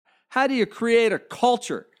how do you create a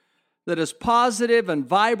culture that is positive and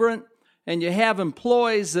vibrant, and you have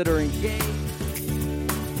employees that are engaged?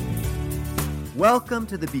 Welcome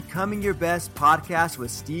to the Becoming Your Best podcast with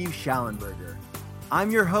Steve Schallenberger.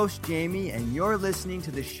 I'm your host, Jamie, and you're listening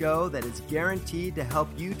to the show that is guaranteed to help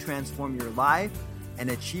you transform your life and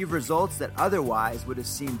achieve results that otherwise would have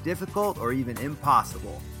seemed difficult or even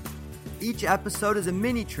impossible. Each episode is a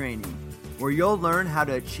mini training where you'll learn how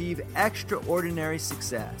to achieve extraordinary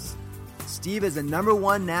success. Steve is a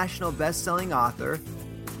 #1 national best-selling author.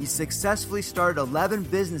 He successfully started 11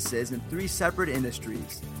 businesses in 3 separate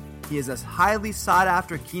industries. He is a highly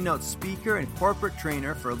sought-after keynote speaker and corporate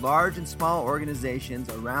trainer for large and small organizations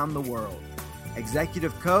around the world,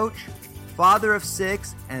 executive coach, father of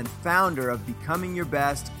 6, and founder of Becoming Your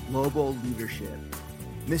Best Global Leadership,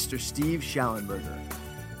 Mr. Steve Schallenberger.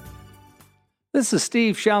 This is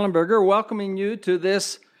Steve Schallenberger welcoming you to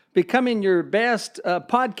this Becoming Your Best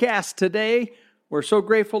podcast today. We're so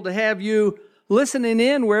grateful to have you listening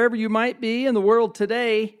in wherever you might be in the world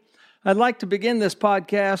today. I'd like to begin this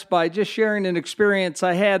podcast by just sharing an experience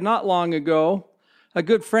I had not long ago. A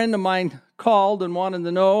good friend of mine called and wanted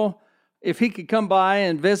to know if he could come by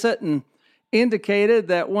and visit, and indicated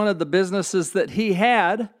that one of the businesses that he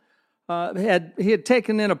had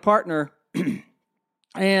taken in a partner,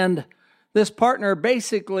 and this partner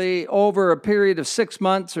basically over a period of 6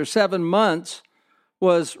 months or 7 months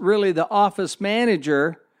was really the office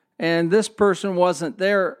manager. And this person wasn't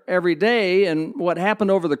there every day. And what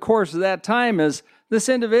happened over the course of that time is this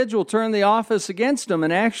individual turned the office against him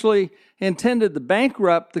and actually intended to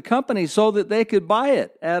bankrupt the company so that they could buy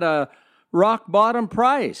it at a rock bottom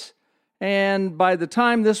price. And by the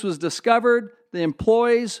time this was discovered, the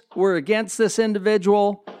employees were against this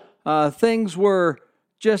individual. Things were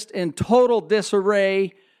just in total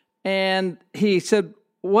disarray. And he said,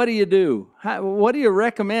 "What do you do? What do you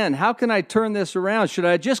recommend? How can I turn this around? Should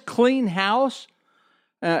I just clean house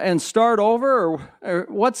and start over, or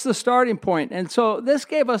what's the starting point?" And so this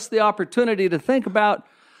gave us the opportunity to think about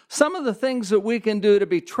some of the things that we can do to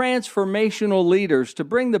be transformational leaders, to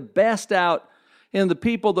bring the best out in the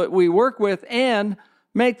people that we work with and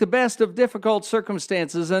make the best of difficult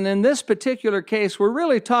circumstances. And in this particular case, we're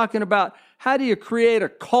really talking about how do you create a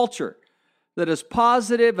culture that is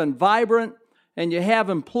positive and vibrant, and you have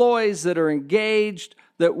employees that are engaged,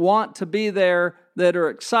 that want to be there, that are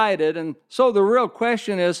excited. And so the real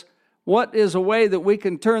question is, what is a way that we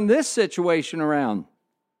can turn this situation around?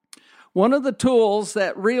 One of the tools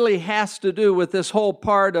that really has to do with this whole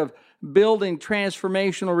part of building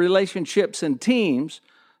transformational relationships and teams,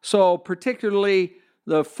 so particularly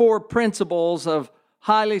the 4 principles of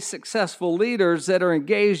highly successful leaders that are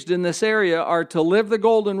engaged in this area, are to live the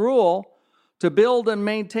golden rule, to build and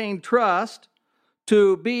maintain trust,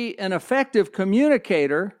 to be an effective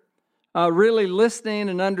communicator, really listening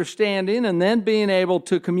and understanding, and then being able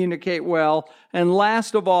to communicate well. And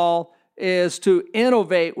last of all is to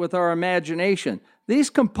innovate with our imagination. These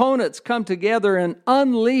components come together and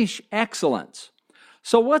unleash excellence.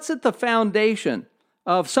 So what's at the foundation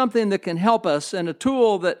of something that can help us, and a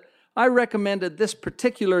tool that I recommended this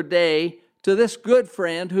particular day to this good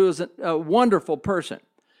friend who is a wonderful person?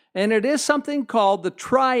 And it is something called the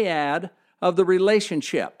triad of the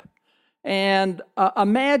relationship. And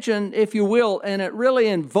imagine, if you will, and it really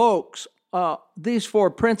invokes these 4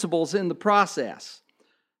 principles in the process.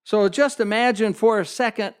 So just imagine for a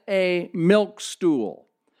second a milk stool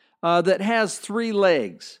that has 3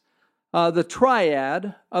 legs. The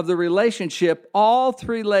triad of the relationship, all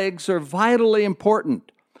 3 legs are vitally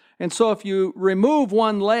important. And so if you remove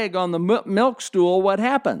one leg on the milk stool, what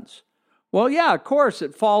happens? Well, yeah, of course,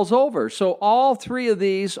 it falls over. So all 3 of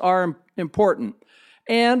these are important.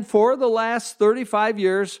 And for the last 35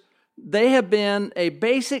 years, they have been a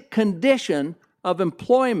basic condition of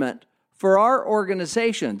employment for our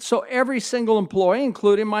organization. So every single employee,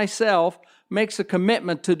 including myself, makes a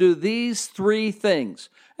commitment to do these 3 things.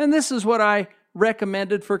 And this is what I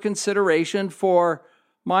recommended for consideration for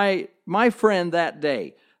my friend that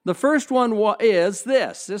day. The first one is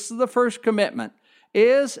this. This is the first commitment,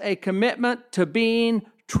 is a commitment to being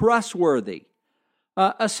trustworthy.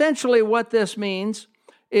 Essentially what this means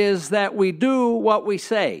is that we do what we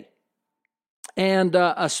say. And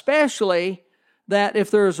especially that if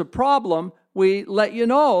there's a problem, we let you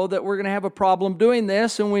know that we're going to have a problem doing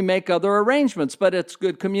this, and we make other arrangements. But it's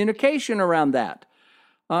good communication around that.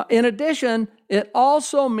 In addition, it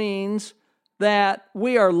also means that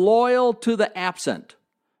we are loyal to the absent.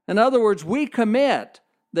 In other words, we commit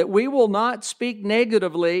that we will not speak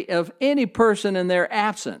negatively of any person in their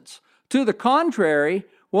absence. To the contrary,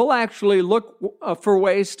 we'll actually look for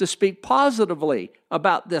ways to speak positively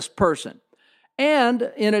about this person.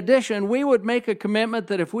 And in addition, we would make a commitment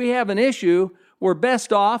that if we have an issue, we're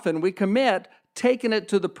best off, and we commit, taking it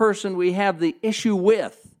to the person we have the issue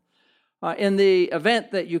with. In the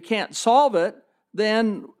event that you can't solve it,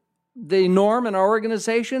 then the norm in our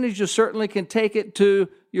organization is you certainly can take it to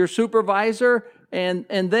your supervisor and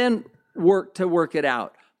then work it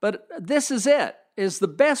out. But this is it, is the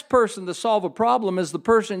best person to solve a problem is the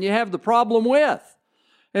person you have the problem with.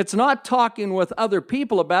 It's not talking with other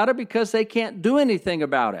people about it because they can't do anything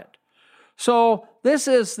about it. So this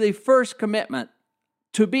is the first commitment,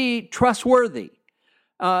 to be trustworthy.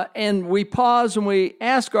 And we pause and we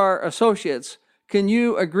ask our associates, can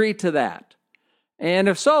you agree to that? And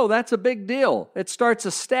if so, that's a big deal. It starts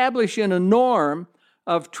establishing a norm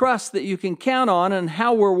of trust that you can count on and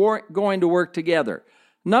how we're going to work together.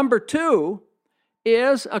 Number 2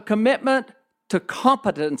 is a commitment to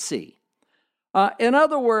competency. In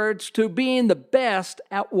other words, to being the best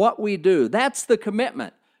at what we do. That's the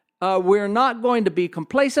commitment. We're not going to be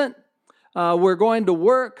complacent. We're going to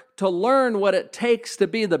work to learn what it takes to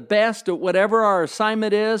be the best at whatever our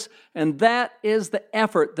assignment is, and that is the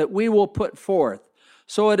effort that we will put forth.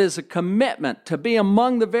 So it is a commitment to be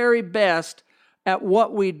among the very best at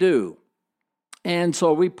what we do. And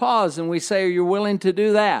so we pause and we say, are you willing to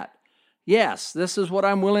do that? Yes, this is what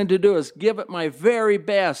I'm willing to do, is give it my very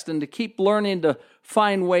best and to keep learning to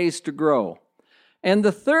find ways to grow. And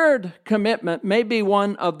the third commitment may be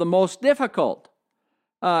one of the most difficult.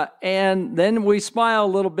 And then we smile a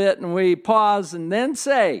little bit and we pause and then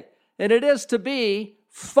say, and it is to be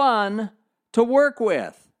fun to work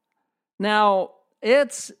with. Now,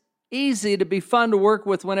 it's easy to be fun to work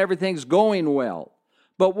with when everything's going well.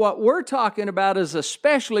 But what we're talking about is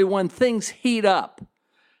especially when things heat up.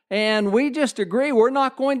 And we just agree we're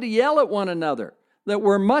not going to yell at one another, that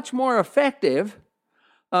we're much more effective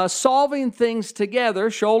solving things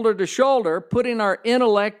together, shoulder to shoulder, putting our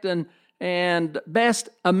intellect and best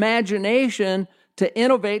imagination to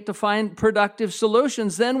innovate, to find productive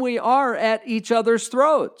solutions than we are at each other's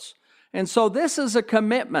throats. And so this is a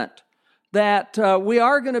commitment that we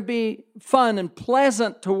are going to be fun and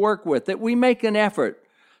pleasant to work with, that we make an effort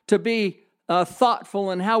to be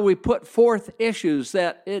thoughtful in how we put forth issues,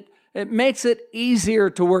 that it makes it easier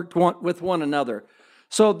to work with one another.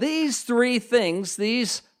 So these 3 things,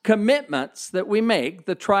 these commitments that we make,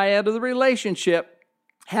 the triad of the relationship,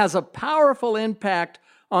 has a powerful impact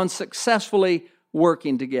on successfully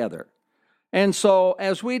working together. And so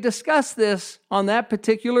as we discussed this on that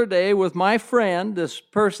particular day with my friend, this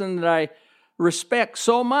person that I respect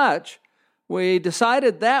so much, we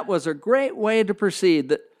decided that was a great way to proceed,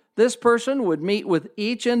 that this person would meet with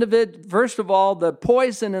each individual. First of all, the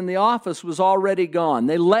poison in the office was already gone.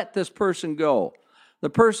 They let this person go, the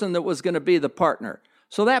person that was going to be the partner.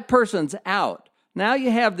 So that person's out. Now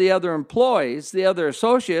you have the other employees, the other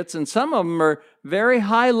associates, and some of them are very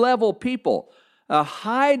high-level people, a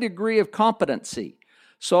high degree of competency.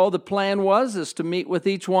 So the plan is to meet with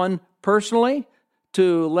each one personally,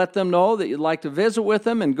 to let them know that you'd like to visit with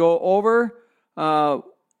them and go over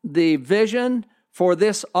the vision for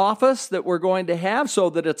this office that we're going to have so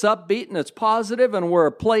that it's upbeat and it's positive and we're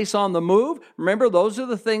a place on the move. Remember, those are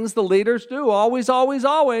the things the leaders do. Always, always,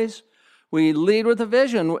 always. We lead with a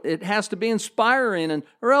vision. It has to be inspiring,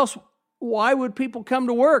 or else why would people come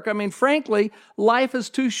to work? I mean, frankly, life is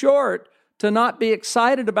too short to not be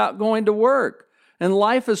excited about going to work. And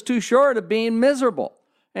life is too short of being miserable.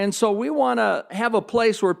 And so we want to have a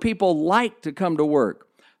place where people like to come to work.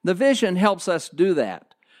 The vision helps us do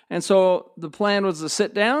that. And so the plan was to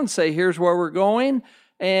sit down and say, here's where we're going.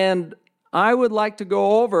 And I would like to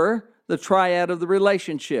go over the triad of the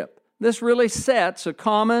relationship. This really sets a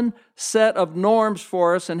common set of norms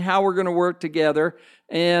for us and how we're going to work together.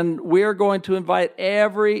 And we are going to invite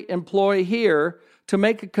every employee here to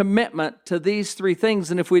make a commitment to these 3 things.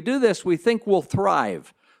 And if we do this, we think we'll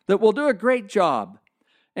thrive, that we'll do a great job.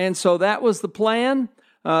 And so that was the plan.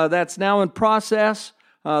 That's now in process.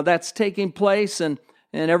 That's taking place. And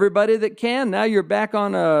everybody that can, now you're back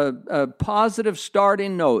on a positive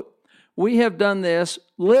starting note. We have done this,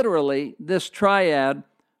 literally, this triad,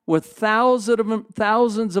 with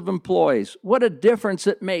thousands of employees. What a difference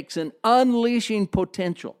it makes in unleashing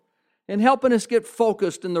potential and helping us get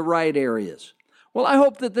focused in the right areas. Well, I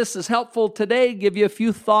hope that this is helpful today, give you a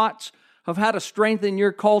few thoughts of how to strengthen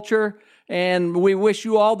your culture, and we wish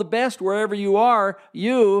you all the best wherever you are.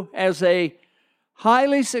 You, as a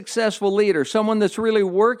highly successful leader, someone that's really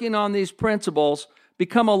working on these principles,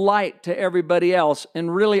 become a light to everybody else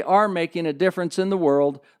and really are making a difference in the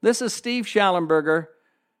world. This is Steve Schallenberger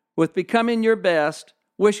with Becoming Your Best.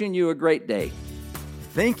 Wishing you a great day.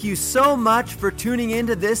 Thank you so much for tuning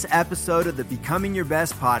into this episode of the Becoming Your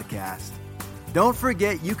Best podcast. Don't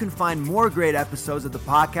forget you can find more great episodes of the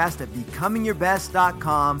podcast at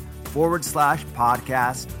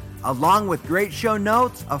becomingyourbest.com/podcast, along with great show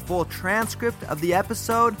notes, a full transcript of the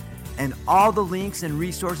episode, and all the links and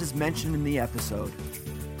resources mentioned in the episode.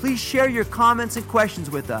 Please share your comments and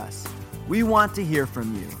questions with us. We want to hear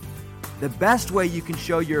from you. The best way you can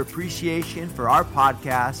show your appreciation for our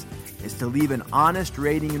podcast is to leave an honest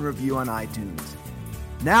rating and review on iTunes.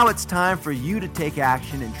 Now it's time for you to take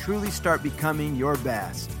action and truly start becoming your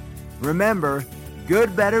best. Remember,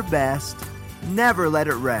 good, better, best. Never let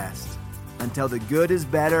it rest until the good is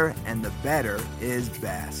better and the better is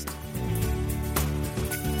best.